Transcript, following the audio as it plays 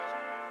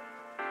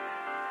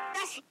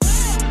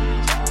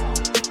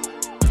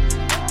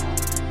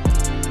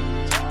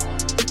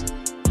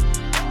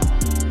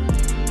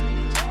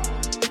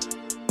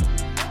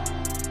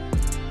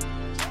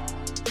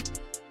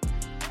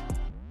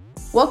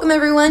Welcome,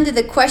 everyone, to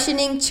the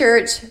Questioning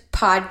Church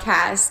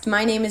podcast.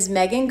 My name is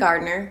Megan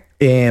Gardner.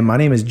 And my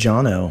name is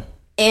Jono.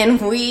 And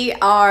we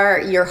are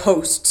your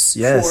hosts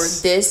Yes.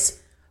 for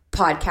this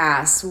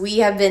podcast. We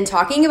have been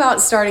talking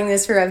about starting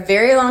this for a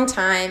very long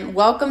time.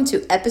 Welcome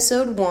to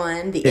episode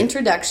 1, the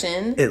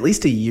introduction. At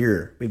least a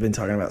year we've been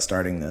talking about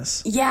starting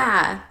this.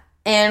 Yeah.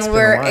 And been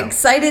we're a while.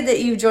 excited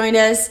that you've joined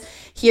us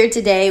here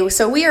today.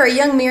 So we are a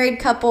young married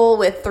couple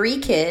with 3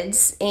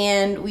 kids,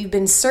 and we've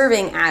been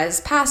serving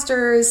as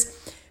pastors,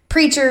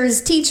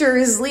 preachers,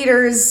 teachers,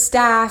 leaders,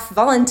 staff,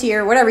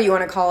 volunteer, whatever you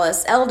want to call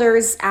us,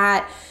 elders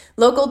at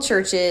local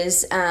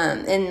churches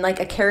in like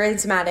a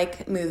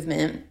charismatic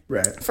movement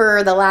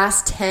for the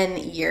last 10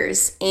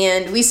 years.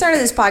 And we started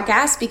this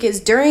podcast because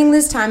during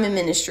this time in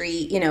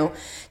ministry,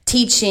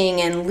 teaching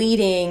and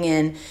leading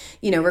and,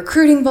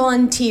 recruiting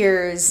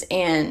volunteers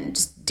and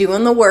just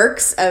doing the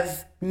works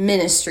of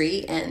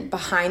ministry and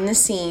behind the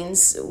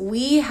scenes,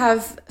 we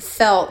have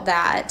felt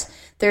that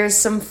there's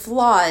some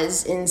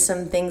flaws in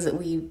some things that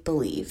we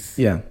believe.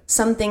 Yeah.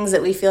 Some things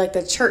that we feel like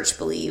the church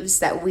believes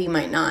that we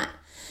might not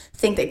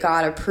think that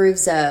God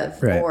approves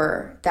of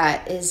or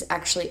that is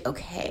actually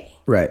okay.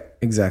 Right.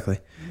 Exactly.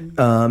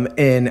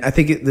 And I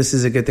think this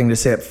is a good thing to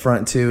say up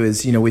front too,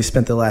 is, we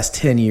spent the last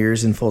 10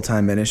 years in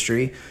full-time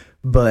ministry,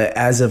 but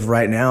as of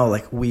right now,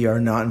 we are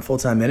not in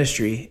full-time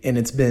ministry, and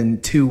it's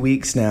been 2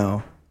 weeks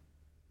now.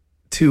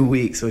 2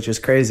 weeks, which is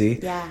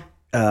crazy. Yeah.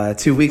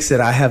 2 weeks that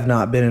I have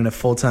not been in a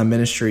full-time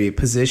ministry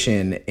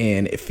position,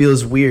 and it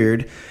feels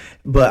weird,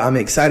 but I'm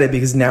excited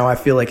because now I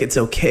feel like it's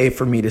okay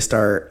for me to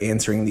start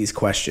answering these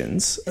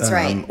questions. That's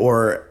right.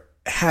 Or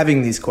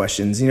having these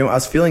questions. I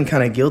was feeling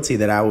kind of guilty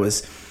that I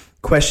was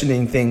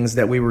questioning things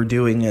that we were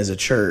doing as a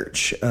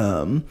church,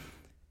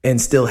 and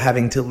still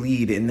having to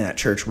lead in that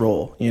church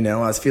role. I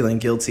was feeling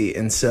guilty,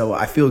 and so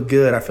I feel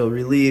good. I feel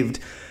relieved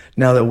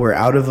now that we're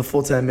out of a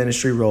full-time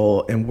ministry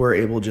role and we're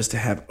able just to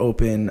have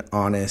open,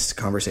 honest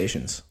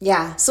conversations.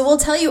 Yeah. So we'll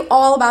tell you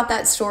all about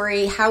that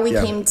story, how we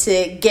came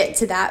to get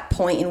to that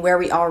point and where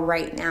we are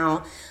right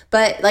now.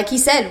 But like you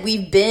said,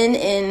 we've been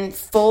in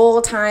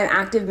full-time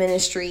active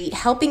ministry,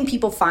 helping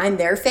people find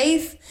their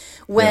faith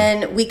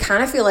when we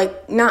kind of feel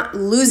like not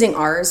losing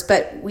ours,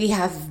 but we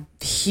have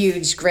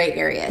huge gray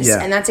areas.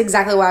 Yeah. And that's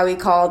exactly why we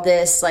call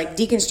this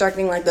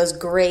deconstructing those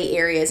gray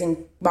areas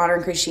in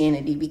modern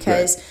Christianity,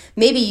 because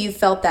maybe you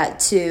felt that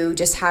too,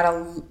 just had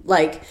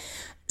to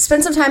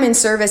spend some time in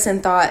service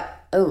and thought,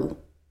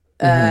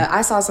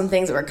 I saw some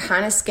things that were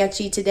kind of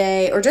sketchy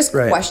today, or just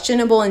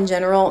questionable in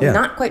general. Yeah.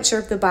 Not quite sure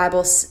if the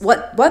Bible,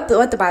 what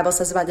the Bible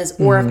says about this,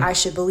 or if I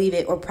should believe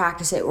it or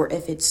practice it, or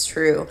if it's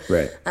true.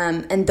 Right.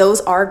 And those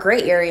are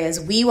gray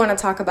areas. We want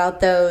to talk about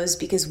those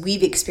because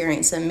we've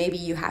experienced them. Maybe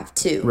you have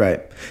too.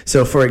 Right.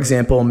 So, for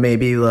example,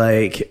 maybe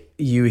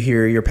you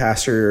hear your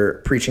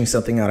pastor preaching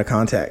something out of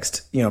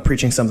context.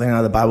 Preaching something out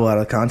of the Bible out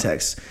of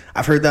context.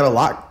 I've heard that a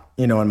lot.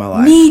 In my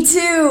life. Me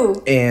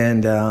too.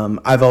 And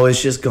I've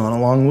always just gone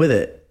along with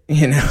it.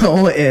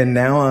 And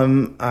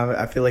now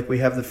I feel like we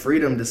have the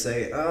freedom to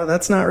say, oh,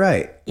 that's not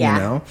right.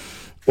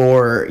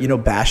 Or,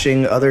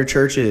 bashing other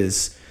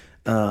churches,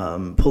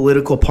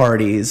 political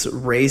parties,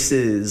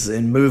 races,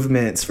 and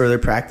movements for their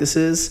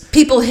practices.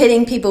 People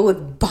hitting people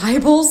with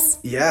Bibles.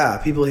 Yeah.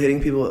 People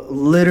hitting people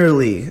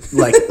literally,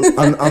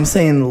 I'm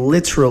saying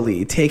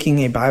literally taking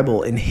a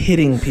Bible and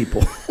hitting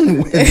people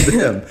with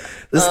them.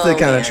 This is the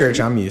kind of church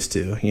I'm used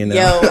to,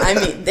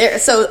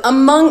 So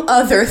among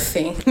other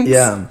things,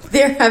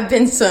 there have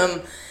been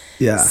some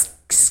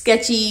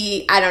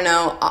sketchy,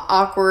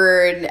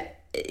 awkward,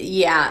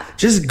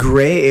 just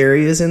gray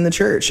areas in the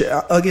church.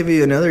 I'll give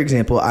you another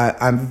example.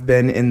 I've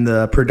been in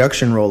the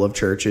production role of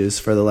churches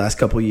for the last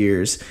couple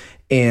years,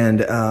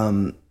 and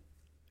in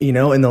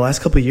the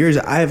last couple years,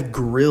 I've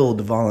grilled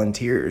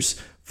volunteers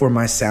for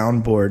my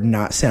soundboard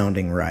not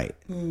sounding right.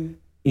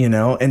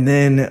 And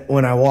then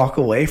when I walk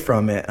away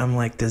from it, I'm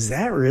like, does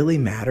that really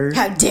matter?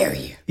 How dare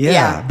you?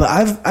 Yeah.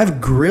 But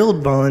I've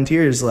grilled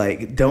volunteers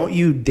don't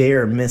you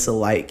dare miss a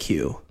light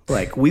cue.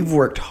 We've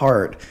worked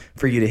hard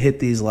for you to hit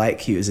these light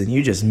cues and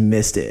you just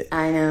missed it.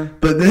 I know.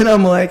 But then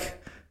I'm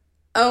like,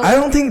 I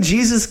don't think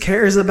Jesus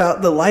cares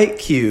about the light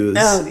cues.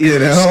 Oh,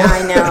 gosh,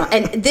 I know.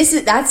 And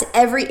that's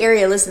every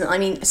area.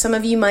 Listen, some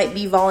of you might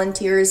be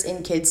volunteers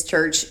in kids'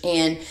 church,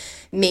 and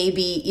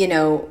maybe,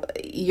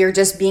 you're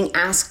just being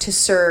asked to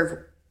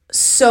serve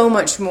so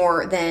much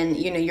more than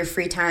your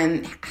free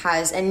time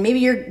has, and maybe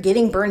you're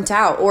getting burnt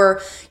out,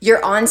 or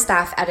you're on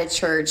staff at a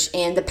church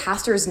and the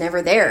pastor is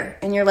never there,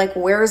 and you're like,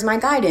 where is my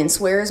guidance,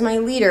 where is my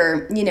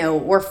leader?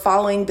 We're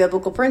following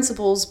biblical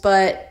principles,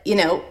 but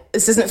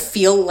this doesn't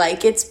feel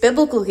like it's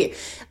biblical here.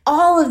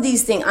 All of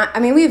these things.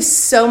 We have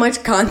so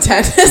much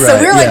content. So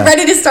we're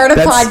ready to start a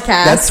podcast.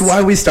 That's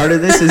why we started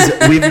this, is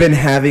we've been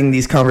having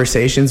these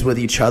conversations with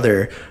each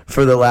other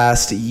for the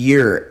last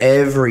year,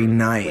 every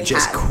night,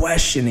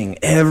 questioning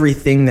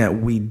everything that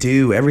we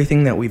do,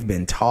 everything that we've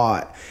been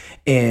taught,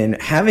 and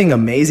having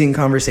amazing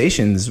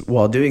conversations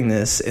while doing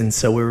this. And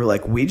so we were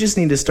like, we just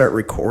need to start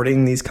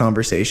recording these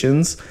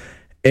conversations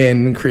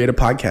and create a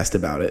podcast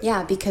about it.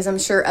 Yeah, because I'm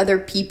sure other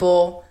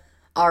people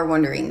are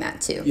wondering that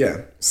too.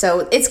 Yeah.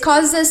 So it's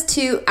caused us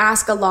to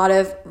ask a lot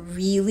of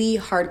really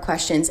hard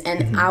questions.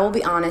 And I will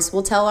be honest,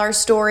 we'll tell our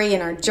story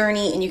and our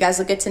journey, and you guys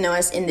will get to know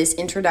us in this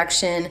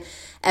introduction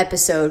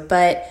episode.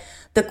 But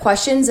the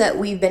questions that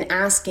we've been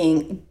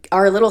asking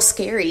are a little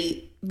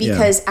scary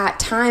because at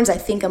times I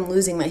think I'm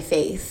losing my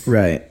faith.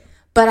 Right.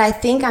 But I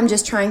think I'm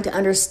just trying to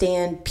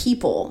understand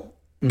people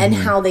and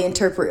how they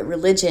interpret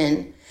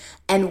religion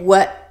and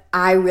what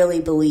I really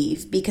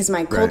believe, because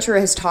my culture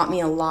has taught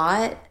me a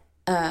lot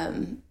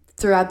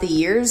throughout the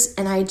years,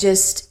 and I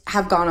just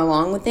have gone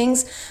along with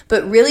things.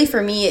 But really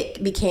for me,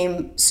 it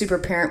became super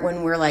apparent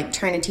when we're like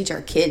trying to teach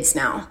our kids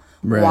now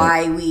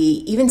why we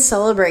even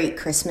celebrate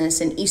Christmas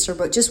and Easter,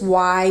 but just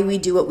why we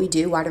do what we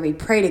do. Why do we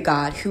pray to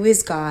God? Who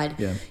is God?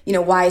 Yeah. You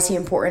know, why is he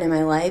important in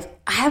my life?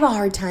 I have a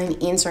hard time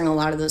answering a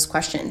lot of those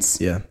questions.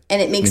 Yeah.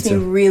 And it makes me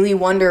really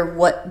wonder,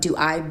 what do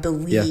I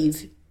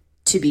believe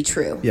to be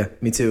true? Yeah,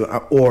 me too.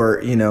 Or,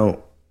 you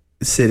know,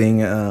 sitting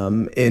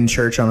in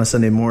church on a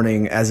Sunday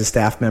morning as a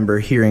staff member,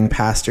 hearing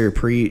pastor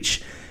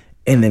preach,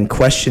 and then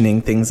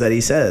questioning things that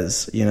he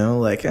says. You know,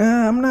 like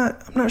I'm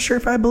not sure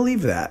if I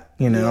believe that.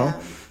 You know,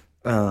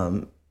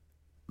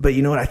 but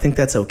you know what? I think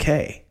that's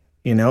okay.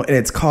 You know, and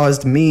it's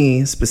caused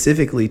me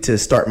specifically to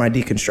start my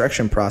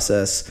deconstruction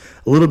process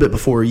a little bit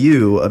before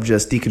you, of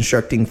just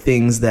deconstructing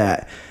things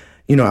that,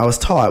 you know, I was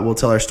taught. We'll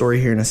tell our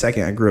story here in a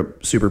second. I grew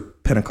up super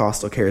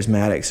Pentecostal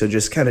charismatic. So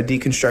just kind of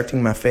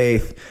deconstructing my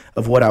faith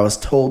of what I was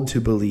told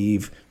to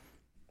believe,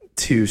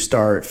 to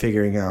start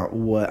figuring out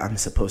what I'm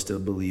supposed to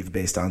believe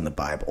based on the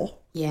Bible.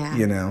 Yeah.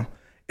 You know?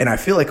 And I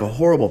feel like a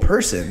horrible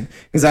person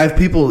because I have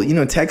people, you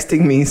know,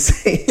 texting me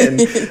saying,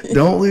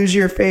 "Don't lose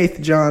your faith,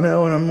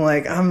 Jono." And I'm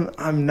like,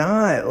 I'm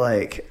not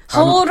like.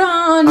 Hold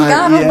on,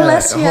 God will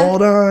bless you.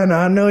 Hold on,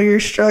 I know you're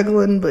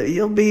struggling, but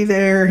you'll be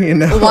there. You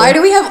know. Why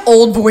do we have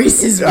old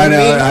voices when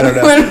I don't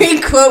know. When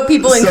we quote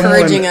people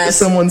encouraging us?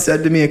 Someone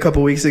said to me a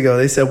couple weeks ago,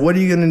 they said, "What are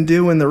you going to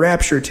do when the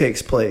rapture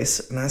takes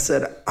place?" And I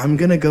said, "I'm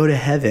going to go to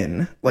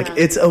heaven. Like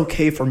it's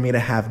okay for me to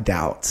have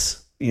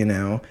doubts. You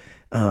know."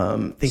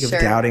 Think of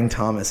doubting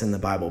Thomas in the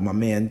Bible. My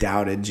man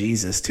doubted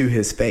Jesus to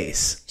his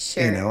face.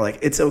 Sure. You know, like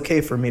it's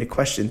okay for me to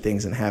question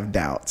things and have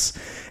doubts.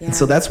 Yeah. And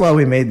so that's why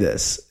we made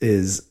this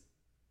is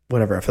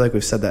whatever. I feel like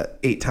we've said that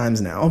 8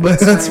 times now, but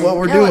that's what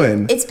we're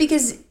doing. It's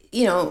because,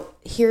 you know,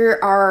 here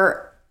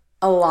are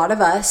a lot of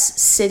us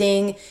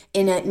sitting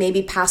in a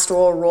maybe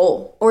pastoral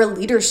role or a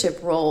leadership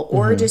role,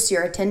 or just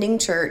you're attending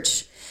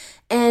church.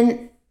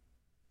 And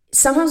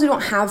sometimes we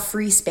don't have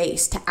free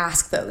space to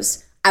ask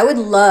those. I would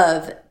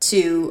love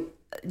to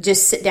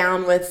just sit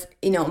down with,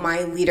 you know,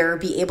 my leader,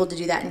 be able to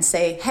do that and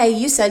say, "Hey,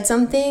 you said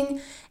something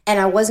and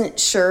I wasn't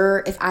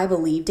sure if I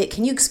believed it.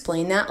 Can you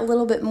explain that a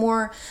little bit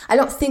more?" I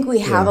don't think we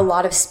have a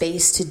lot of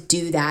space to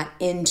do that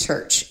in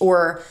church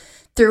or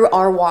through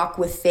our walk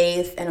with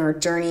faith and our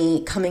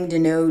journey coming to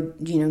know,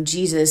 you know,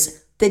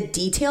 Jesus. The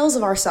details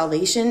of our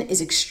salvation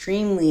is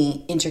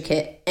extremely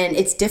intricate and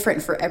it's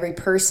different for every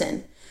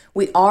person.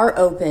 We are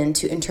open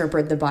to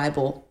interpret the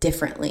Bible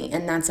differently,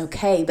 and that's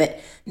okay. But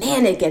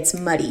man, it gets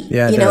muddy,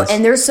 you know,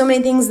 and there's so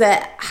many things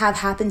that have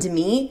happened to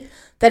me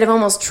that have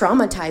almost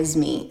traumatized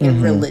me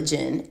in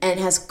religion and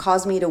has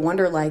caused me to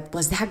wonder, like,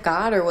 was that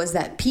God or was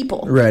that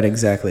people? Right,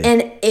 exactly.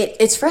 And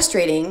it's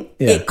frustrating.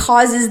 Yeah. It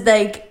causes,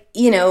 like,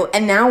 you know,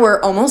 and now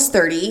we're almost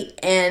 30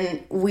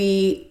 and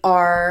we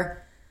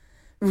are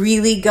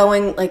really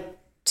going, like,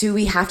 do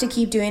we have to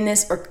keep doing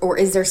this, or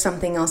is there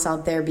something else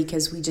out there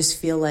because we just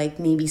feel like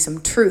maybe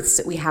some truths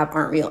that we have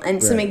aren't real?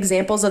 And some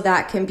examples of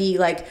that can be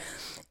like,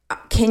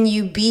 can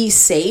you be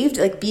saved,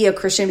 like be a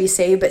Christian, be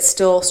saved, but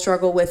still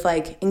struggle with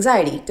like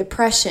anxiety,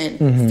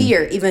 depression,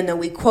 fear, even though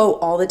we quote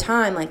all the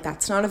time, like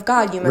that's not of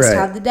God, you must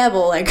have the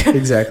devil, like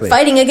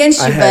fighting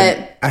against you.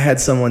 I had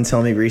someone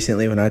tell me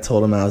recently when I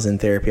told him I was in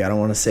therapy, I don't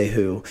want to say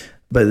who,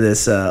 but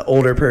this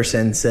older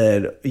person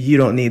said, "You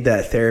don't need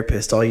that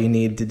therapist. All you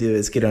need to do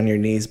is get on your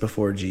knees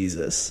before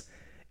Jesus."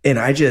 And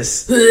I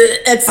just,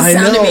 that's the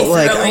sound of me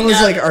like, I was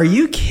up. like, "Are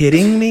you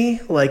kidding me?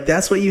 Like,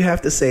 that's what you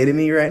have to say to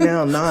me right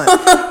now? Not,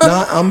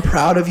 I'm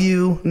proud of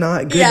you.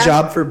 Not good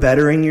job for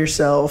bettering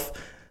yourself."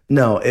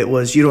 No, it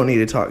was, "You don't need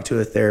to talk to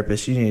a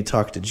therapist. You need to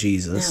talk to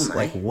Jesus." Oh,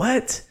 like,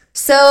 what?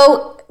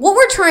 So what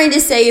we're trying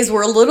to say is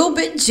we're a little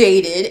bit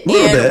jaded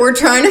and we're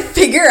trying to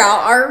figure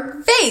out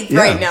our faith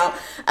right now.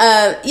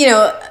 You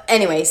know,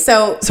 anyway,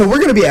 so we're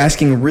going to be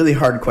asking really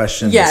hard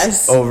questions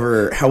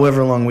over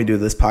however long we do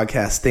this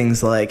podcast.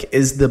 Things like,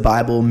 is the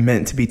Bible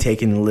meant to be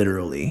taken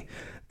literally?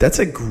 That's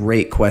a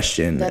great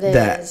question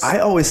that I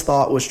always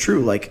thought was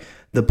true. Like,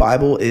 the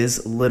Bible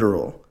is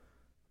literal,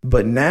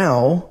 but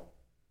now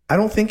I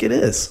don't think it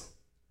is.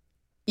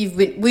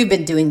 We've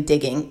been doing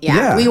digging.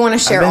 Yeah. We want to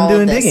share all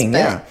of this. Digging,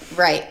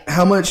 right.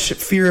 How much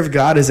fear of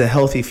God is a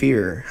healthy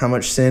fear? How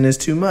much sin is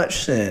too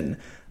much sin?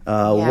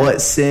 What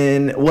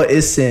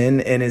is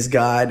sin, and is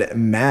God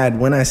mad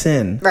when I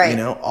sin? Right. You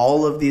know,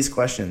 all of these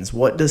questions.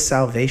 What does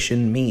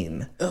salvation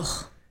mean?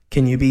 Ugh.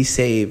 Can you be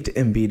saved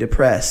and be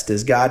depressed?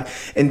 Does God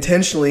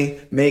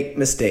intentionally make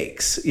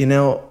mistakes?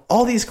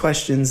 All these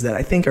questions that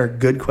I think are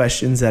good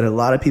questions that a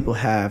lot of people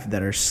have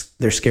that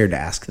they're scared to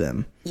ask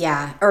them.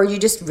 Yeah, or you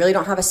just really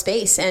don't have a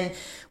space. And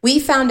we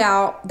found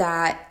out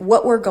that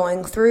what we're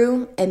going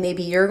through, and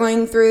maybe you're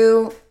going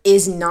through,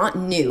 is not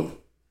new.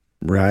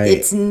 Right.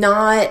 It's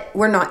not,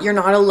 you're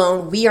not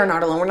alone. We are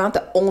not alone. We're not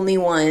the only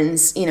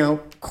ones,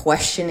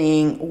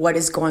 questioning what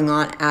is going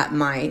on at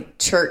my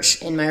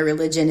church, in my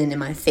religion, and in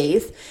my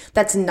faith.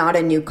 That's not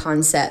a new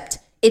concept.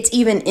 It's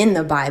even in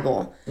the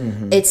Bible.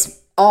 Mm-hmm. It's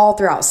all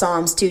throughout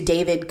Psalms too.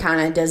 David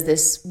kind of does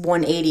this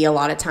 180 a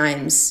lot of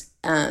times,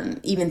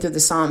 even through the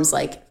Psalms,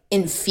 like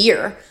in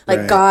fear, like,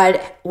 right.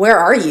 God, where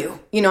are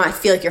you? I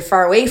feel like you're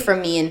far away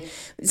from me. And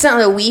it's not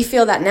that we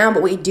feel that now,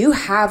 but we do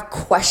have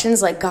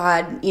questions like,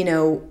 God,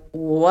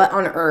 what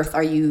on earth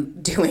are you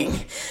doing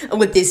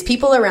with these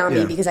people around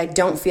me? Because I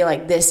don't feel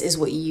like this is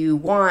what you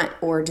want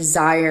or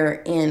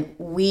desire. And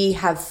we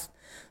have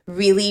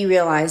really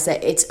realized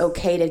that it's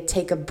okay to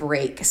take a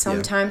break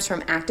sometimes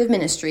from active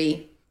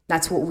ministry.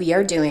 That's what we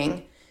are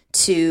doing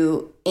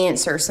to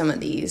answer some of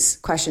these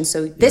questions.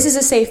 So this is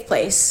a safe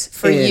place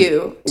for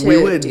you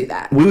to do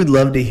that. We would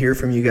love to hear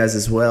from you guys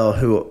as well.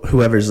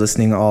 Whoever's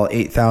listening, all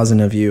 8,000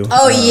 of you.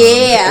 Oh,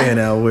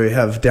 yeah. We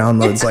have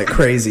downloads like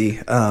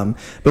crazy. But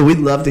we'd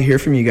love to hear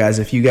from you guys.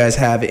 If you guys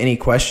have any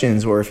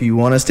questions, or if you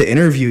want us to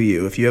interview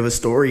you, if you have a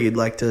story you'd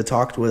like to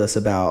talk with us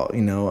about,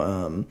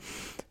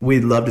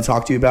 we'd love to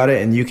talk to you about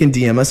it. And you can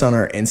DM us on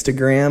our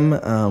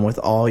Instagram with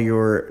all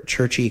your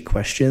churchy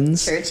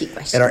questions.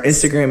 And our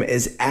Instagram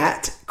is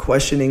at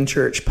Questioning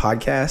Church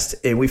Podcast.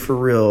 And we for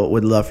real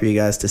would love for you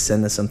guys to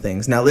send us some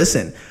things. Now,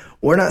 listen,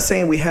 we're not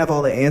saying we have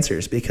all the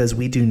answers, because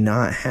we do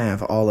not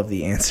have all of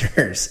the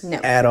answers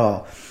at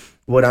all.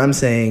 What I'm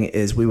saying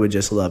is we would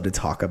just love to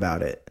talk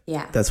about it.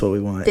 Yeah. That's what we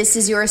want. This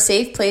is your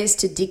safe place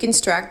to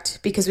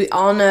deconstruct, because we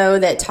all know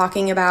that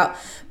talking about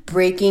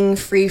breaking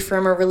free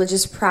from a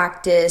religious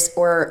practice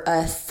or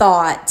a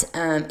thought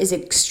is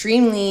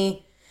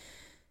extremely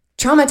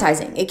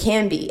traumatizing. It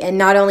can be, and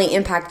not only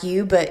impact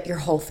you, but your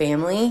whole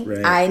family.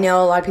 Right. I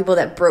know a lot of people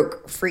that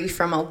broke free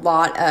from a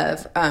lot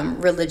of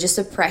religious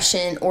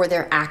oppression, or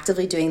they're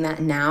actively doing that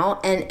now.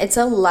 And it's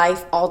a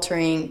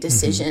life-altering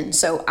decision. Mm-hmm.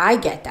 So I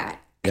get that.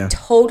 Yeah. I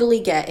totally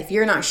get, if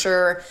you're not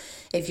sure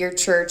if your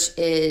church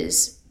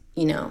is,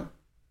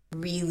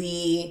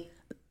 really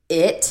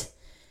it,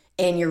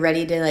 and you're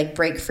ready to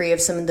break free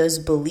of some of those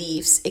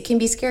beliefs, it can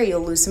be scary.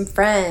 You'll lose some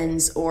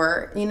friends,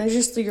 or,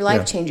 just your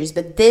life changes.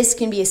 But this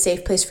can be a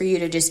safe place for you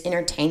to just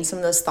entertain some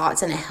of those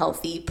thoughts in a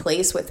healthy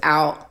place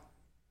without,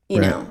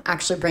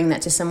 actually bring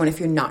that to someone if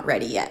you're not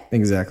ready yet.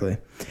 Exactly.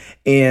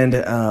 And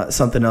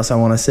something else I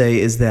want to say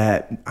is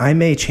that I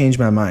may change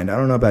my mind. I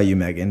don't know about you,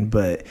 Megan,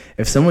 but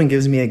if someone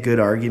gives me a good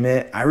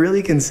argument, I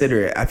really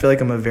consider it. I feel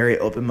like I'm a very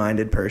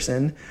open-minded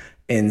person.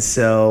 And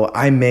so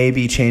I may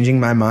be changing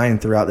my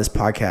mind throughout this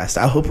podcast.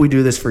 I hope we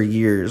do this for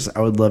years.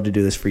 I would love to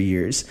do this for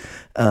years.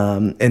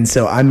 And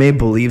so I may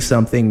believe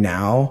something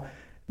now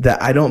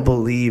that I don't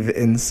believe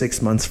in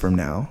 6 months from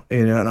now,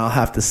 and I'll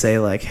have to say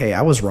hey,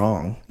 I was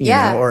wrong, you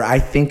know, or I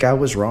think I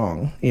was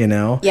wrong,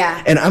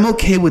 Yeah. And I'm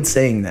okay with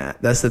saying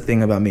that. That's the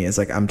thing about me, is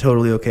I'm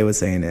totally okay with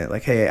saying it.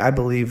 Hey, I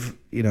believe,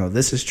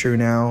 this is true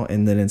now.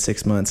 And then in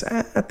 6 months,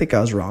 I think I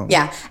was wrong.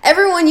 Yeah.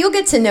 Everyone, you'll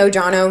get to know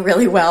Jono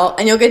really well,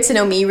 and you'll get to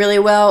know me really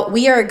well.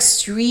 We are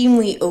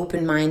extremely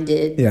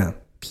open-minded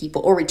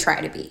people, or we try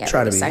to be.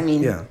 I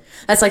mean,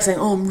 that's like saying,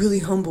 "Oh, I'm really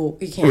humble."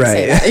 You can't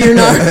say that. You're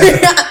not.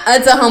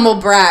 That's a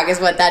humble brag, is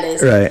what that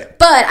is. Right.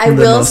 But I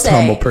will say, the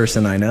most humble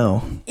person I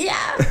know.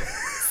 Yeah.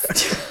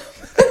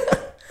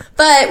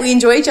 But we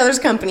enjoy each other's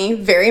company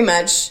very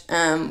much.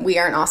 We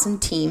are an awesome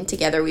team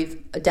together.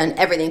 We've done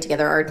everything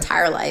together our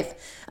entire life,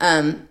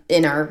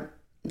 in our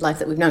life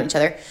that we've known each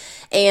other.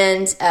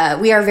 And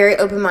we are very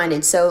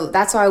open-minded. So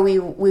that's why we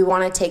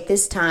want to take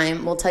this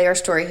time. We'll tell you our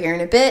story here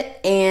in a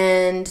bit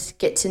and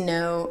get to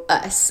know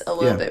us a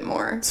little bit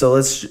more. So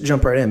let's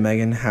jump right in,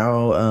 Megan.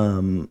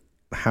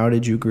 How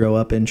did you grow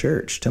up in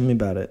church? Tell me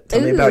about it.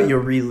 Tell me about your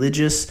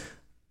religious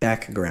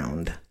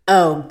background.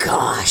 Oh,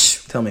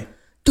 gosh. Tell me.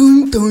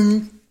 Dun,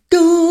 dun,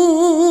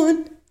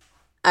 dun.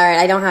 All right,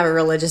 I don't have a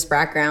religious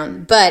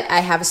background, but I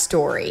have a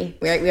story.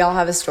 We all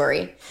have a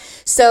story.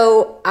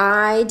 So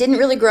I didn't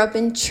really grow up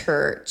in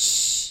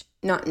church,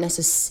 not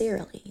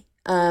necessarily.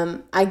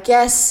 I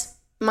guess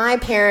my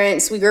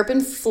parents, we grew up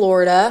in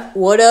Florida.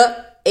 What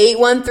up?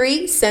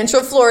 813,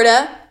 Central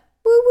Florida.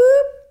 Woo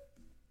woo.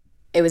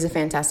 It was a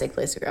fantastic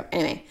place to grow up.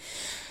 Anyway,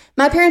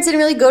 my parents didn't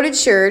really go to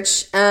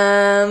church.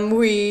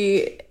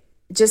 We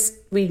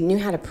knew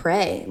how to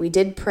pray. We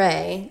did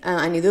pray.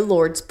 I knew the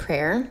Lord's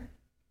Prayer,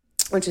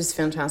 which is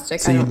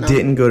fantastic. So you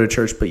didn't go to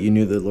church, but you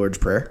knew the Lord's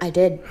Prayer? I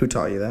did. Who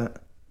taught you that?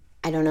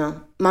 I don't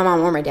know. My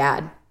mom or my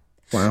dad.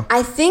 Wow.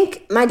 I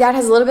think my dad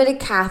has a little bit of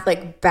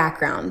Catholic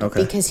background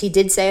Okay. because he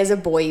did say as a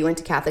boy you went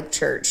to Catholic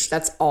church.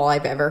 That's all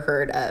I've ever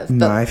heard of.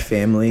 But my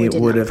family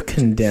would have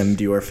condemned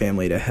your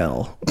family to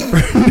hell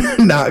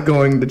for not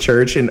going to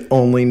church and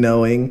only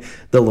knowing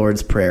the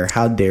Lord's Prayer.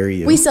 How dare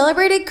you? we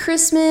celebrated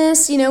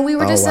Christmas. You know, we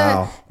were just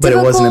wow. a But it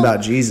wasn't typical-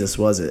 about Jesus,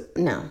 was it?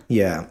 No.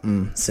 Yeah.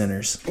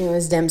 Sinners. It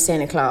was them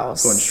Santa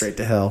Claus. Going straight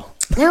to hell.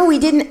 No, we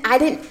didn't.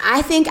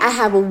 I think I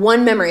have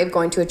one memory of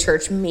going to a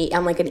church meet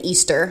on like an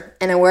Easter,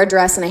 and I wore a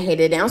dress and I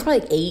hated it. I was probably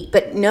like 8,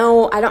 but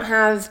no, I don't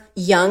have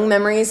young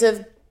memories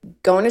of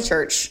going to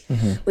church.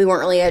 We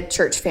weren't really a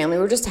church family.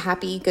 We were just a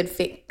happy,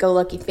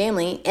 go-lucky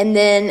family. And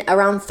then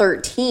around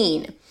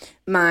 13,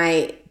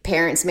 my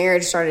parents'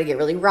 marriage started to get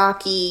really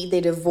rocky.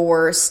 They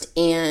divorced,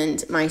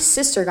 and my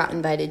sister got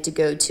invited to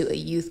go to a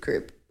youth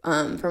group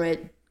from a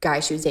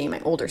guy she was dating,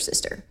 my older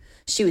sister.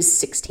 She was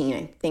 16,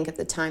 I think, at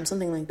the time,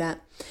 something like that.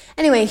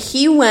 Anyway,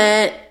 he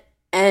went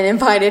and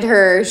invited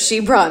her.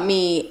 She brought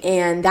me,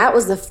 and that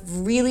was the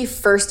really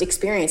first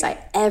experience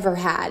I ever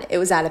had. It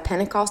was at a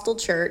Pentecostal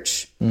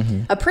church,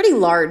 a pretty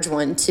large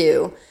one,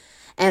 too.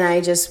 And I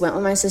just went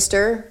with my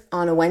sister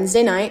on a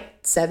Wednesday night,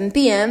 7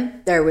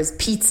 p.m. There was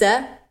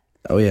pizza.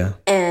 Oh, yeah.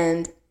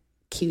 And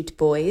cute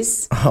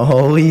boys.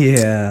 Oh,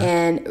 yeah.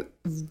 And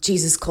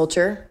Jesus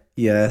Culture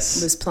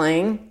Yes. was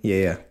playing.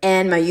 Yeah.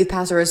 And my youth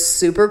pastor was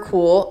super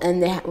cool.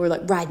 And they were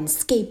like riding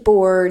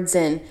skateboards.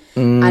 And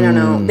I don't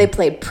know. They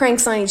played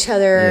pranks on each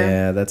other.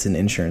 Yeah, that's an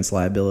insurance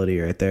liability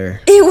right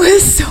there. It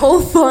was so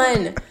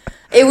fun.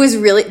 It was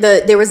really,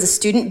 there was a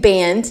student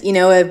band, you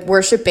know, a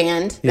worship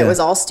band that was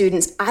all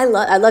students. I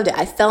loved it.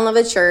 I fell in love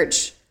with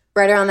church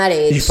right around that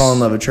age. Did you fall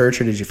in love with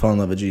church or did you fall in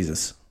love with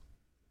Jesus?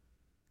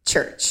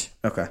 Church.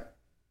 Okay.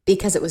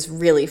 Because it was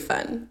really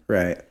fun.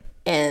 Right.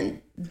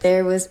 And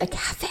there was a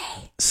cafe.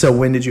 So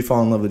when did you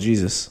fall in love with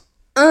Jesus?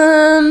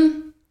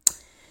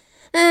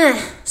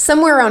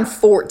 Somewhere around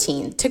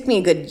 14. Took me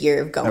a good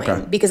year of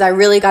going because I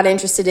really got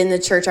interested in the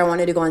church. I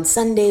wanted to go on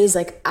Sundays.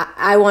 Like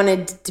I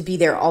wanted to be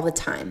there all the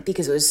time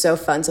because it was so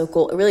fun, so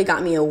cool. It really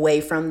got me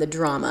away from the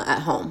drama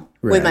at home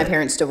with my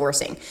parents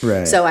divorcing.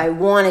 Right. So I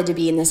wanted to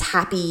be in this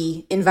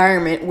happy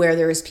environment where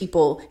there was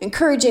people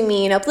encouraging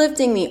me and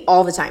uplifting me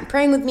all the time,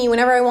 praying with me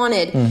whenever I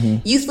wanted,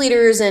 youth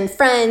leaders and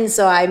friends.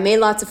 So I made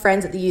lots of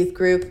friends at the youth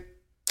group.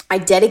 I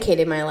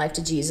dedicated my life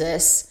to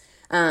Jesus.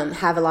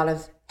 Have a lot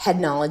of head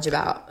knowledge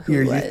about who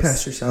Your he was. youth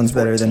pastor sounds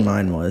better than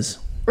mine was.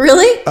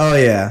 Really? Oh,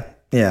 yeah.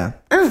 Yeah.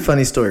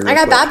 Funny story. I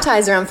got quick.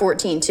 baptized around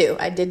 14 too.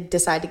 I did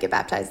decide to get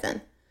baptized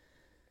then.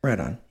 Right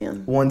on. Yeah.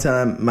 One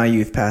time, my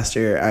youth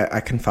pastor,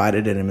 I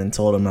confided in him and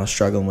told him I was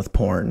struggling with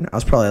porn. I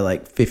was probably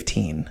like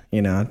 15,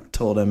 you know. I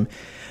told him,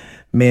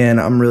 man,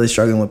 I'm really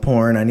struggling with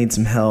porn. I need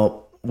some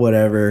help,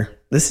 whatever.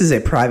 This is a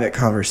private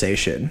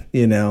conversation,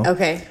 you know.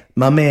 Okay.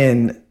 My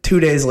man, 2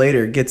 days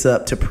later, gets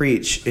up to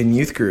preach in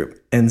youth group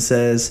and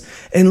says,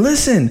 and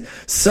listen,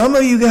 some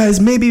of you guys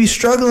may be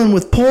struggling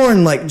with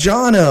porn like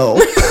Jono.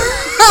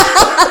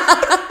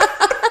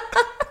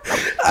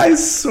 I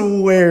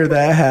swear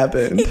that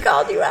happened. He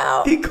called you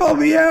out. He called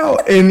me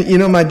out. And, you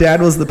know, my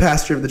dad was the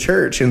pastor of the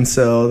church. And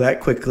so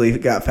that quickly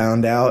got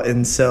found out.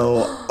 And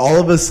so all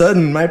of a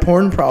sudden, my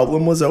porn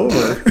problem was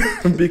over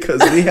because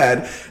we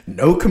had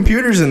no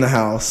computers in the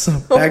house.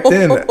 Back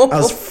then, I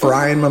was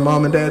frying my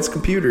mom and dad's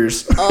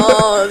computers.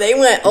 Oh, they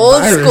went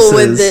old school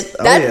with it.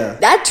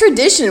 That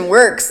tradition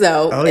works,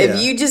 though. Oh, if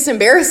yeah. you just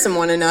embarrass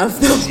someone enough,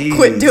 they'll Jeez.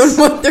 quit doing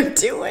what they're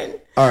doing.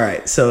 All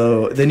right.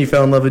 So then you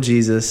fell in love with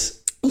Jesus.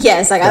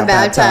 Yes, I got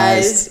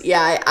baptized. baptized.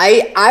 Yeah,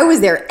 I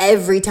was there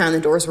every time the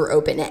doors were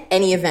open at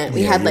any event.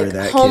 We had you were like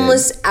that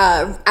homeless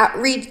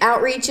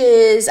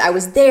outreaches. I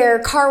was there,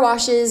 car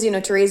washes, you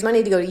know, to raise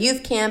money to go to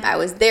youth camp. I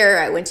was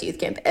there. I went to youth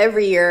camp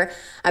every year.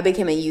 I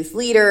became a youth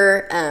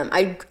leader.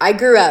 I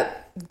grew up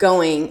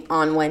going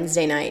on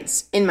Wednesday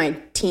nights in my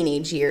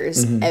teenage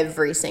years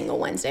every single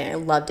Wednesday. I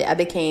loved it. I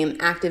became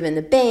active in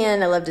the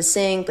band. I loved to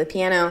sing, play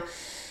piano.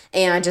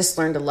 And I just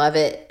learned to love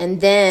it.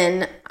 And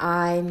then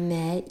I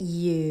met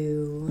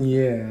you.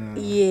 Yeah.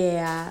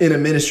 Yeah. In a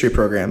ministry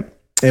program.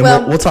 And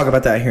Well- we'll talk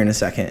about that here in a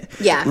second.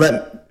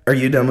 Yeah. Are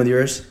you done with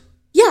yours?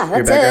 Yeah, that's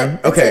Your background?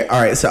 it. That's Okay, it. all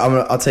right. So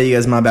I'll tell you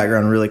guys my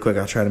background really quick.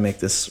 I'll try to make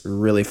this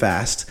really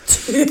fast.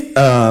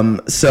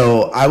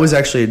 So I was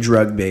actually a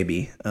drug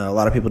baby. A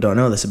lot of people don't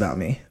know this about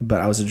me,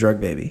 but I was a drug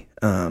baby.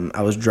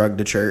 I was drugged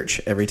to church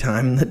every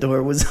time the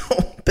door was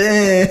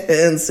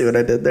open. See what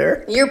I did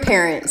there? Your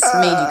parents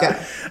made you go.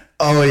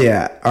 Oh,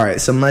 yeah. All right.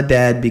 So my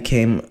dad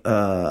became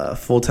a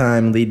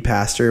full-time lead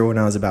pastor when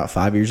I was about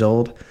 5 years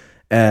old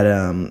at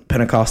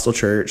Pentecostal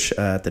church,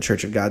 at the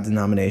Church of God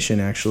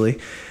denomination, actually.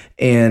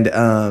 And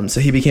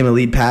so he became a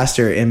lead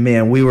pastor. And,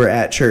 man, we were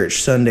at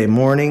church Sunday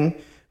morning.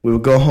 We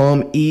would go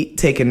home, eat,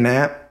 take a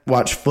nap,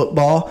 watch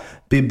football,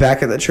 be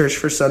back at the church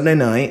for Sunday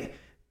night.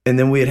 And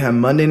then we'd have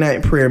Monday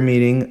night prayer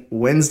meeting,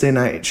 Wednesday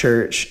night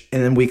church,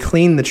 and then we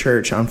cleaned the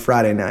church on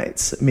Friday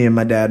nights, me and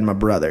my dad and my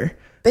brother.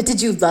 But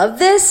did you love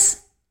this?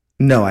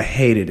 No, I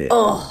hated it.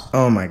 Oh.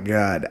 Oh my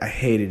God, I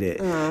hated it.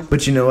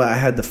 But you know what? I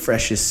had the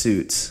freshest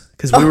suits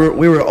because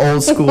we were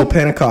old school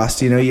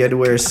Pentecost. You had to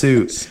wear a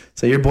suit.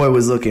 So your boy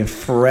was looking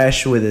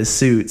fresh with his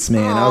suits,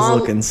 man. I was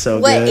looking so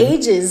good. What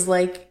ages?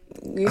 Like,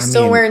 you're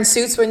still wearing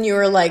suits when you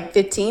were like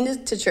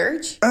 15 to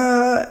church?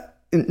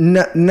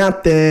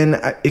 Not then.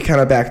 It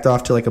kind of backed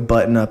off to like a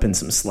button up and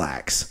some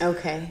slacks.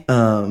 Okay.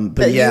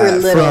 But yeah, you were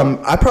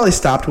little. I probably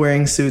stopped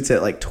wearing suits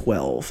at like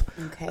 12.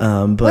 Okay.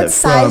 But what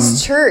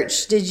size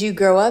church did you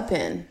grow up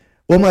in?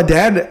 Well, my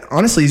dad,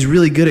 honestly, he's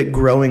really good at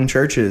growing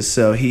churches.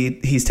 So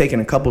he's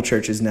taken a couple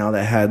churches now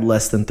that had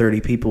less than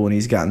 30 people, and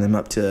he's gotten them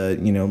up to,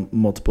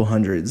 multiple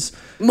hundreds.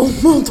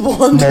 Multiple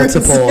hundreds.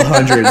 Multiple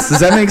hundreds.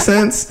 Does that make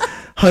sense?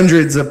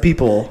 Hundreds of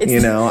people, I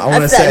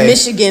want to say.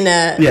 That's that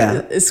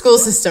Michigan school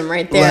system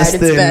right there at its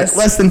best.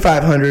 Less than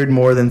 500,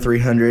 more than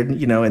 300,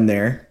 in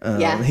there.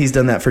 He's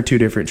done that for 2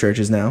 different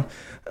churches now.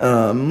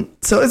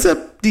 So it's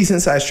a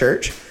decent-sized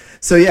church.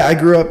 So yeah, I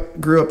grew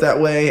up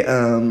that way.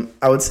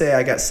 I would say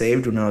I got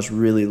saved when I was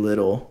really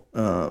little.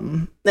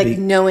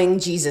 Knowing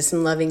Jesus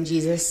and loving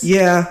Jesus.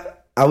 Yeah,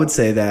 I would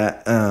say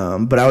that.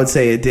 But I would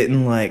say it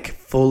didn't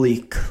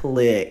fully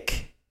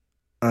click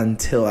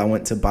until I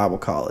went to Bible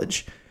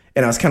college.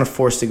 And I was kind of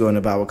forced to go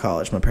into Bible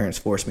college. My parents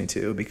forced me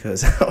to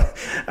because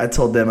I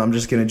told them I'm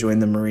just going to join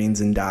the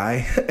Marines and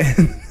die.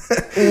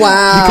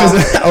 Wow.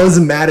 Because I was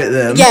mad at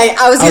them. Yeah,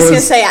 I was just going to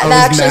say,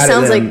 that actually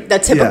sounds like the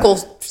typical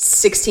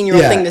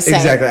 16-year-old thing to say.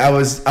 Exactly. I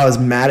was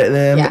mad at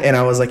them, and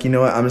I was like, you know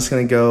what? I'm just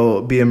going to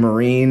go be a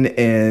Marine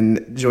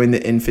and join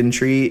the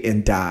infantry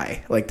and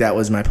die. That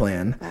was my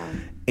plan. Wow.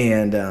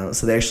 And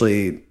so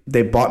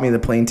they bought me the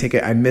plane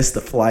ticket. I missed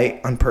the flight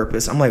on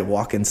purpose. I'm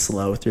walking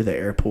slow through the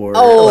airport.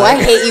 Oh,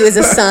 I hate you as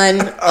a son.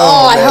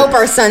 I hope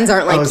our sons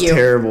aren't like you. That was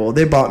terrible.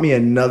 They bought me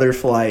another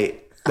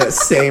flight that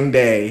same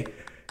day,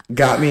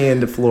 got me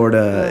into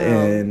Florida,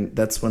 and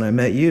that's when I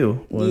met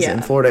you,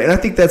 in Florida. And I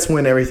think that's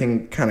when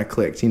everything kind of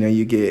clicked.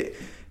 You get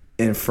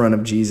in front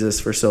of Jesus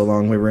for so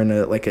long. We were in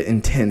an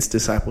intense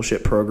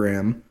discipleship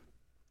program.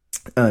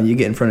 You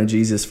get in front of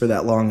Jesus for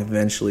that long,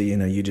 eventually,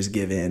 you just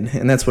give in.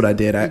 And that's what I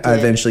did. I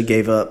eventually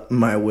gave up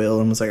my will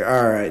and was like,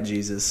 all right,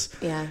 Jesus,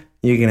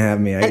 you can have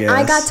me, I guess. And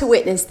I got to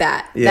witness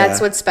that. Yeah. That's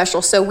what's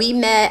special. So we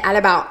met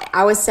at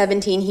I was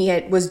 17.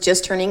 He was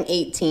just turning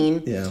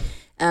 18. Yeah.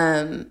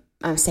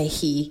 I would say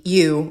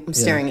I'm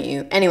staring at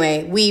you.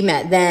 Anyway, we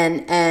met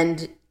then,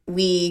 and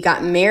we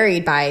got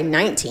married by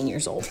 19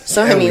 years old.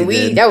 So,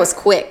 that was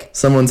quick.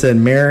 Someone said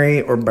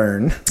marry or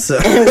burn. So.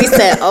 And we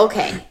said,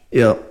 okay.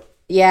 Yep.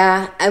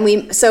 Yeah, and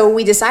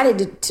we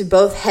decided to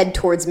both head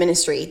towards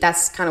ministry.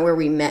 That's kind of where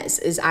we met.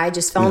 Is I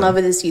just fell in love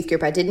with this youth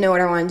group. I didn't know what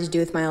I wanted to do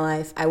with my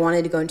life. I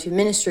wanted to go into a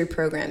ministry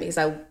program because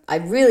I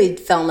really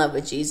fell in love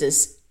with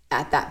Jesus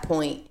at that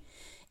point,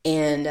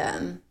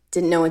 and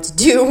didn't know what to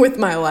do with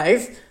my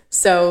life.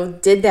 So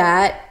did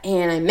that,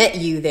 and I met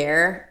you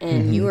there,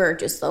 and you were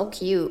just so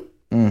cute.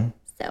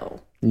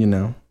 So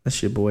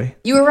that's your boy.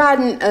 You were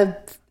riding a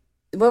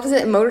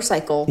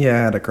motorcycle? Yeah,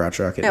 I had a crotch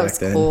rocket. That was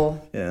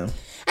cool. Yeah.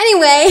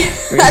 Anyway,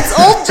 that's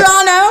old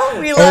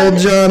Jono. We love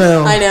old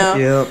Jono. I know.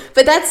 Yep.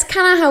 But that's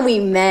kind of how we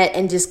met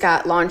and just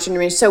got launched into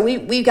ministry. So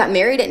we got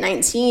married at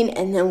 19,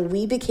 and then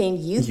we became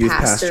youth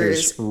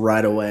pastors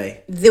right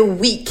away. The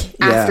week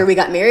after we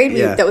got married.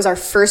 That was our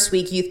first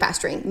week youth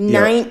pastoring.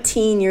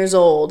 19 years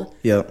old.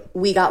 Yep.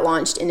 We got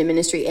launched into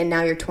ministry, and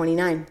now you're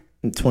 29.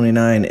 I'm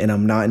 29, and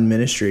I'm not in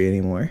ministry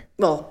anymore.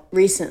 Well,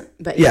 recent,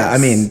 but yeah,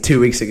 yes. 2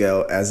 weeks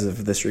ago, as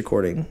of this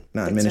recording,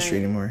 not in ministry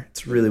anymore.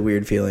 It's a really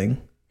weird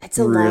feeling. It's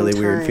a really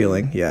weird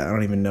feeling. Yeah, I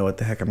don't even know what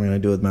the heck I'm going to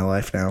do with my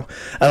life now.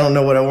 I don't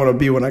know what I want to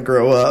be when I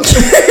grow up.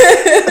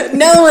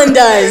 No one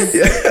does.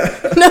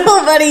 Yeah.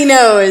 Nobody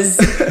knows.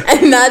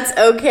 And that's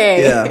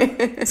okay.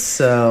 Yeah.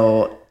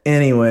 So,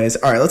 anyways,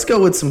 all right, let's go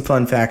with some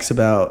fun facts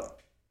about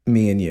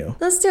me and you.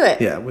 Let's do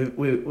it. Yeah,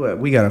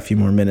 we got a few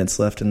more minutes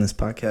left in this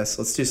podcast.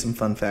 Let's do some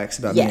fun facts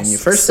about me and you.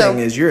 First thing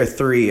is you're a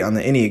 3 on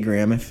the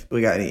Enneagram. If we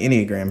got any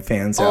Enneagram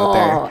fans out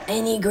there. Oh,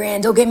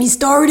 Enneagram, don't get me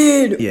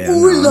started. Yeah,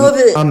 we love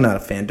it. I'm not a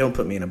fan. Don't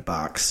put me in a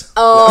box.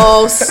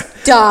 Oh,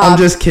 stop. I'm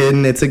just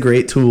kidding. It's a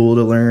great tool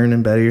to learn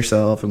and better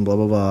yourself and blah,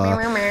 blah,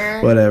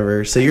 blah.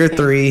 Whatever. So you're a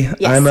 3. Yes.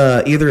 I'm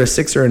either a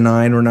 6 or a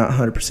 9. We're not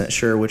 100%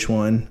 sure which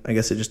one. I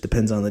guess it just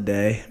depends on the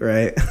day,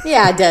 right?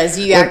 Yeah, it does.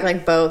 You act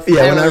like both.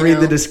 Yeah, when I read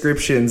the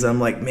descriptions, I'm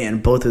like, man,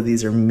 both of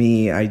these are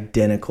me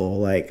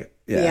identical.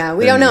 Yeah,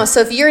 we don't know.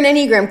 So if you're an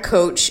Enneagram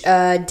coach,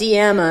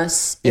 DM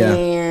us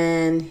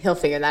and he'll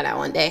figure that out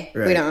one day.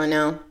 Right. We don't really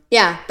know.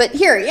 Yeah, but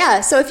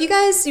so if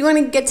you want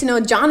to get to know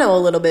Jono a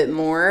little bit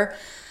more,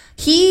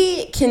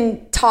 he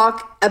can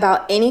talk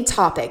about any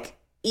topic.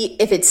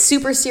 If it's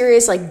super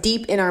serious,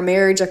 deep in our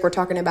marriage, we're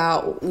talking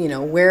about,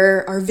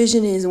 where our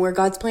vision is and where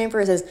God's plan for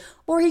us is,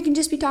 or he can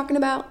just be talking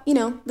about,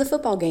 the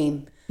football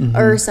game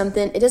or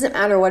something. It doesn't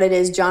matter what it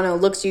is. Jono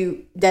looks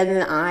you dead in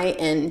the eye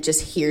and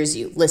just hears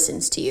you,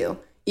 listens to you.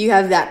 You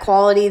have that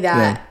quality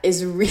that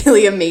is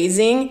really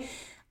amazing.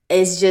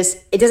 It's just,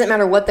 it doesn't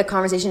matter what the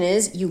conversation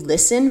is. You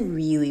listen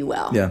really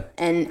well. Yeah.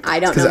 And I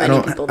don't know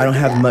many people that I don't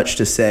have much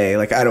to say.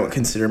 I don't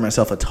consider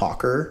myself a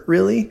talker,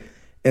 really.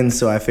 And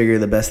so I figure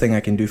the best thing I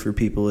can do for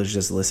people is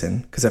just listen.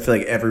 Because I feel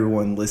like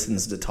everyone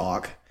listens to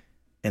talk.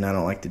 and I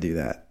don't like to do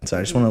that. So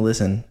I just want to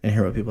listen and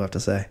hear what people have to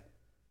say.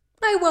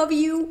 I love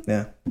you.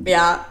 Yeah.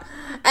 Yeah.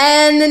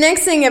 And the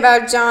next thing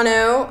about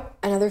Jono,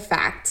 another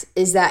fact,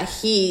 is that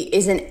he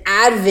is an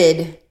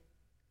avid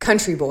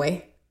country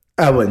boy.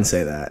 I wouldn't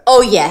say that.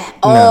 Oh, yeah.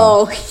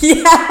 No. Oh,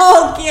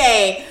 yeah.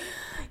 Okay.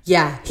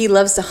 Yeah. He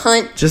loves to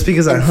hunt. Just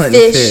because I hunt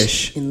and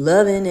fish. And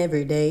loving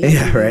every day.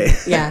 Yeah, right.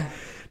 Yeah.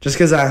 Just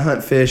because I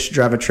hunt, fish,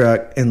 drive a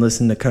truck, and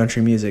listen to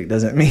country music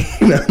doesn't mean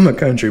I'm a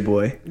country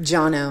boy.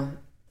 Jono,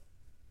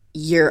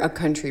 you're a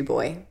country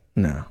boy.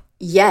 No.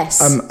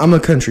 Yes. I'm a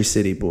country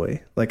city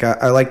boy. Like,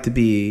 I like to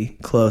be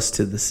close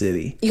to the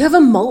city. You have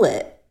a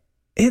mullet.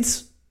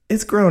 It's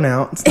grown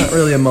out. It's not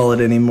really a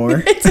mullet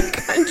anymore. It's a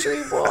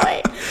country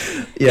boy.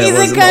 Yeah,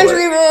 He's a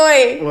country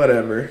boy.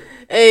 Whatever.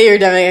 Hey, you're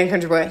definitely a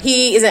country boy.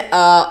 He is an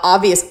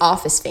obvious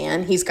Office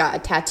fan. He's got a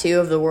tattoo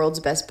of the world's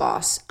best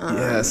boss.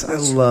 Yes, I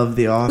love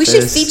The Office. We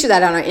should feature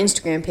that on our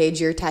Instagram page,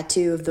 your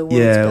tattoo of the world's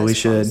best boss. Yeah, we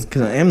should.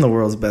 Because I am the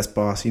world's best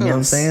boss. You know what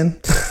I'm saying?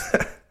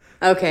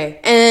 Okay.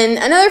 And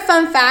another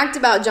fun fact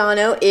about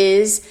Jono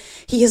is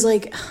he has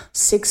like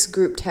 6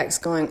 group texts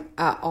going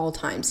at all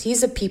times.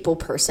 He's a people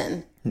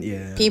person.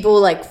 Yeah. People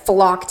like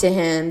flock to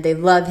him. They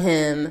love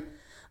him.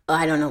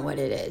 I don't know what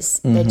it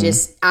is.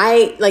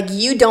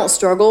 You don't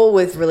struggle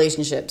with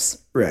relationships.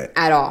 Right.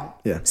 At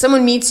all. Yeah.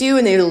 Someone meets you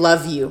and they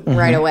love you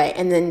right away.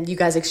 And then you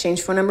guys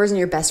exchange phone numbers and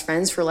you're best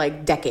friends for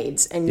like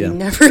decades and you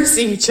never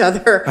see each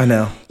other. I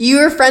know.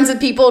 You're friends with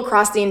people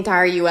across the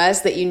entire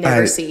U.S. that you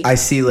never see. I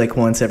see like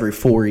once every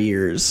 4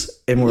 years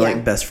and we're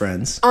like best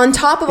friends. On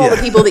top of all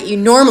the people that you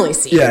normally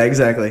see. Yeah,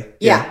 exactly.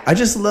 Yeah. I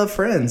just love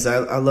friends.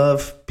 I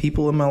love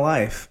people in my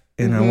life.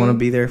 And I want to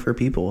be there for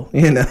people,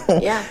 you know?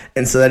 Yeah.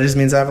 And so that just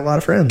means I have a lot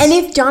of friends. And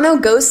if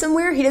Jono goes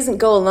somewhere, he doesn't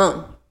go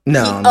alone.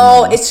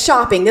 No. It's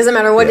shopping. Doesn't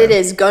matter what it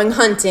is. Going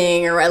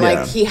hunting or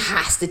like he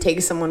has to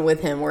take someone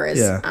with him.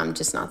 Whereas I'm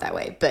just not that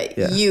way. But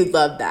you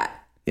love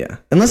that. Yeah.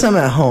 Unless I'm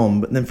at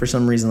home, but then for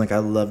some reason, like I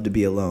love to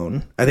be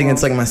alone. I think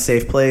it's like my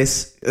safe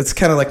place. It's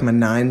kind of like my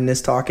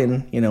 9-ness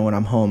talking, you know, when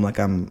I'm home, like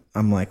I'm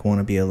like want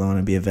to be alone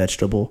and be a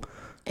vegetable.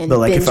 And but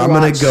like if I'm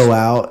going to go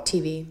out,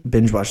 TV,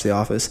 binge watch The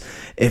Office.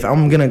 If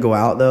I'm going to go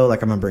out though,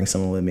 like I'm going to bring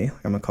someone with me.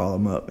 I'm going to call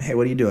them up. Hey,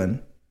 what are you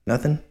doing?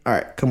 Nothing? All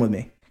right, come with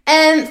me.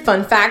 And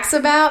fun facts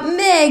about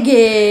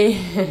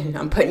Megan.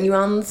 I'm putting you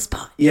on the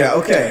spot. Yeah,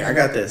 okay, I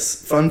got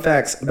this. Fun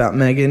facts about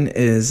Megan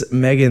is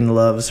Megan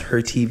loves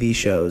her TV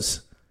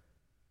shows.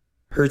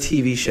 Her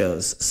TV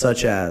shows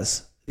such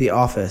as The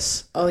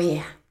Office. Oh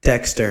yeah.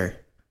 Dexter.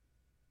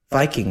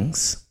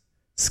 Vikings.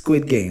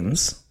 Squid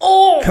Games.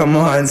 Oh! Come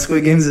on,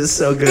 Squid Games is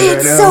so good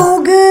right now. It's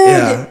so good!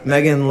 Yeah,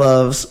 Megan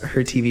loves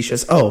her TV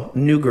shows. Oh,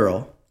 New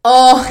Girl.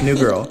 Oh. New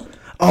Girl.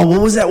 Oh, what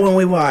was that one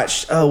we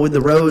watched? Oh, with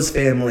the Rose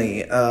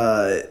family.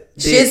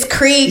 Schitt's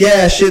Creek.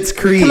 Yeah, Schitt's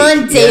Creek. Come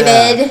on,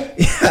 David.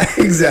 Yeah,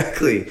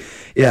 exactly.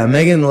 Yeah,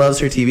 Megan loves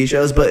her TV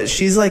shows, but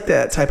she's like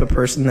that type of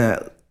person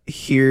that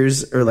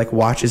hears or like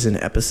watches an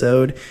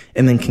episode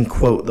and then can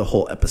quote the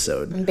whole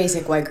episode.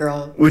 Basic white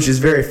girl. Which is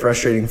very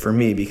frustrating for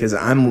me because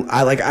I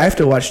have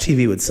to watch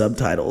TV with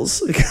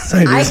subtitles because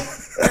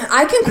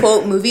I can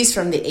quote movies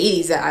from the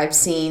 80s that I've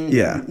seen,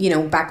 you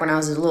know, back when I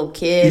was a little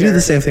kid. You do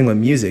the same thing with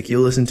music.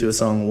 You'll listen to a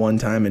song one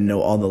time and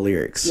know all the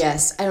lyrics.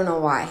 Yes, I don't know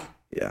why.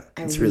 Yeah,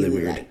 it's really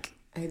weird.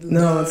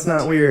 No, it's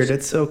not weird.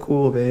 It's so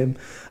cool, babe.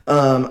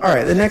 All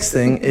right, the next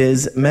thing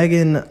is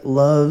Megan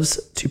loves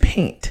to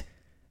paint.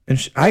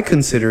 And I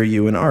consider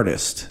you an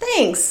artist.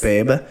 Thanks,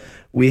 babe.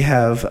 We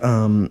have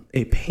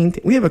a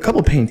painting. We have a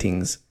couple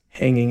paintings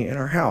hanging in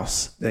our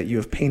house that you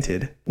have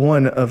painted.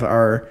 One of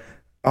our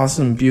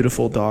awesome,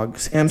 beautiful dog,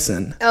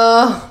 Samson.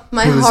 Oh,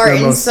 my heart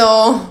and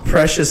soul.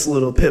 Precious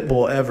little pit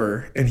bull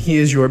ever, and he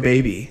is your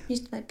baby.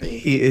 He's my baby.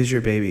 He is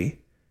your baby.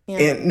 Yeah.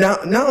 And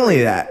not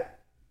only that,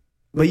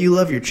 but you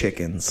love your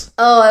chickens.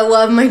 Oh, I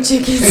love my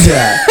chickens.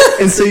 Yeah.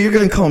 And so you're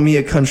going to call me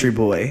a country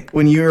boy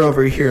when you're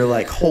over here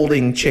like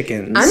holding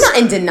chickens. I'm not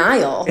in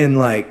denial. And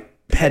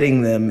like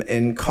petting them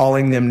and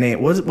calling them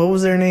names. What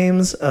was their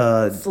names?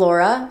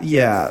 Flora.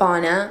 Yeah.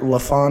 Fauna.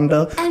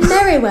 LaFonda. And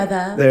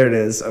Merriweather. There it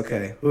is.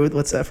 Okay.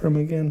 What's that from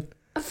again?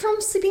 From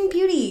Sleeping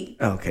Beauty.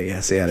 Okay. Yeah.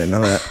 See, I didn't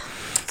know that.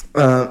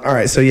 All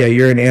right, so yeah,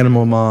 you're an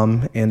animal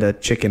mom and a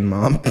chicken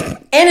mom.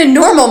 And a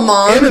normal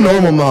mom. And a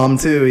normal mom,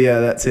 too. Yeah,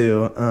 that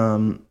too.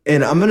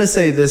 And I'm going to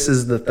say this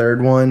is the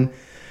third one,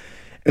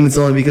 and it's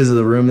only because of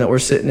the room that we're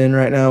sitting in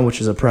right now,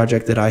 which is a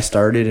project that I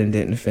started and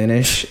didn't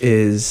finish,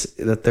 is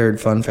the third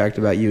fun fact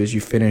about you is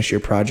you finish your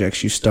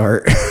projects you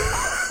start.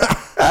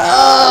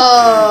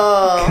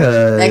 Oh,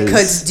 that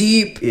cuts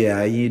deep.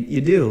 Yeah,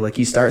 you do. Like,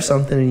 you start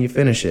something and you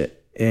finish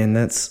it, and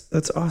that's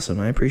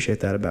awesome. I appreciate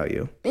that about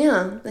you.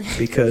 Yeah.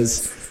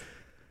 Because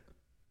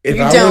if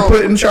I were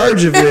put in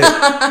charge of it,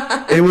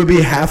 it would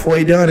be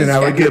halfway done and I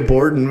would get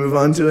bored and move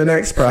on to the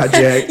next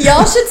project.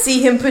 Y'all should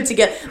see him put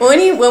together.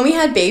 When we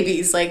had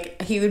babies,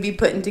 like he would be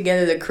putting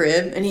together the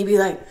crib and he'd be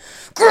like,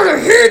 "Gonna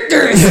hit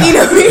this." Yeah. You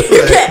know,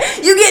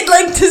 you get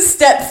like to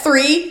step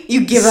 3,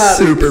 you give up.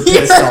 Super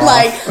pissed off.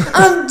 Like,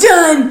 I'm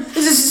done.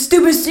 This is the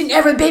stupidest thing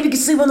ever. Baby can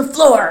sleep on the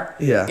floor.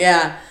 Yeah.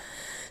 Yeah.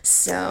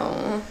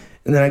 So.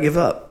 And then I give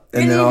up.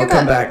 And then I'll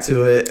come back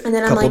to it and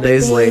then a couple I'm like,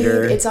 days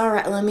later. It's all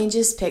right. Let me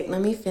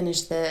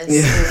finish this.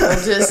 Yeah.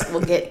 And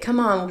we'll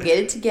get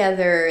it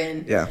together.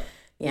 And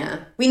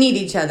yeah. We need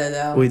each other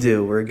though. We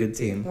do. We're a good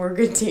team.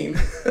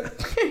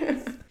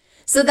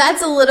 So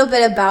that's a little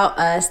bit about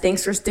us.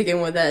 Thanks for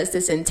sticking with us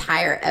this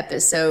entire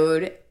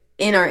episode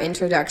in our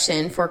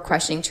introduction for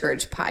Questioning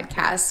Church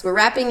podcast. We're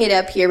wrapping it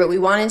up here, but we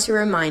wanted to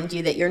remind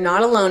you that you're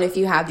not alone if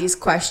you have these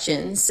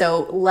questions.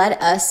 So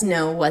let us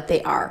know what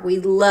they are.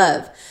 We'd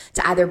love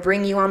to either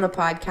bring you on the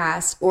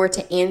podcast or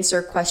to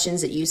answer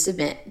questions that you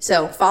submit.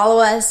 So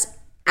follow us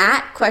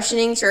at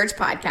Questioning Church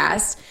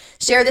Podcast.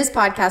 Share this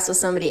podcast with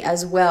somebody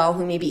as well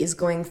who maybe is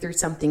going through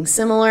something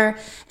similar,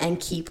 and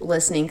keep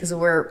listening because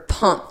we're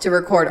pumped to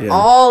record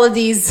all of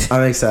these.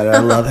 I'm excited. I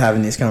love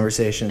having these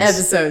conversations.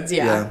 Episodes,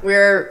 yeah.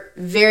 We're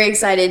very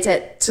excited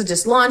to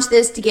just launch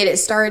this, to get it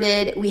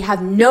started. We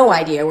have no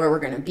idea where we're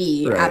going to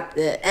be at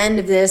the end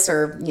of this,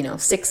 or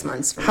 6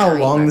 months from now. How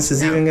long this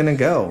is even going to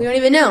go. We don't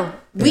even know.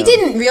 We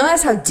didn't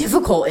realize how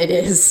difficult it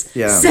is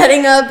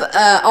setting up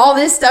all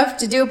this stuff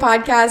to do a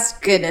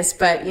podcast. Goodness,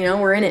 but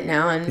we're in it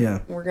now,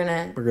 and we're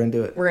gonna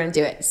do it. We're gonna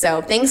do it.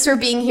 So thanks for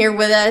being here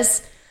with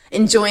us,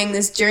 enjoying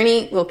this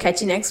journey. We'll catch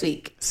you next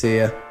week. See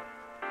ya.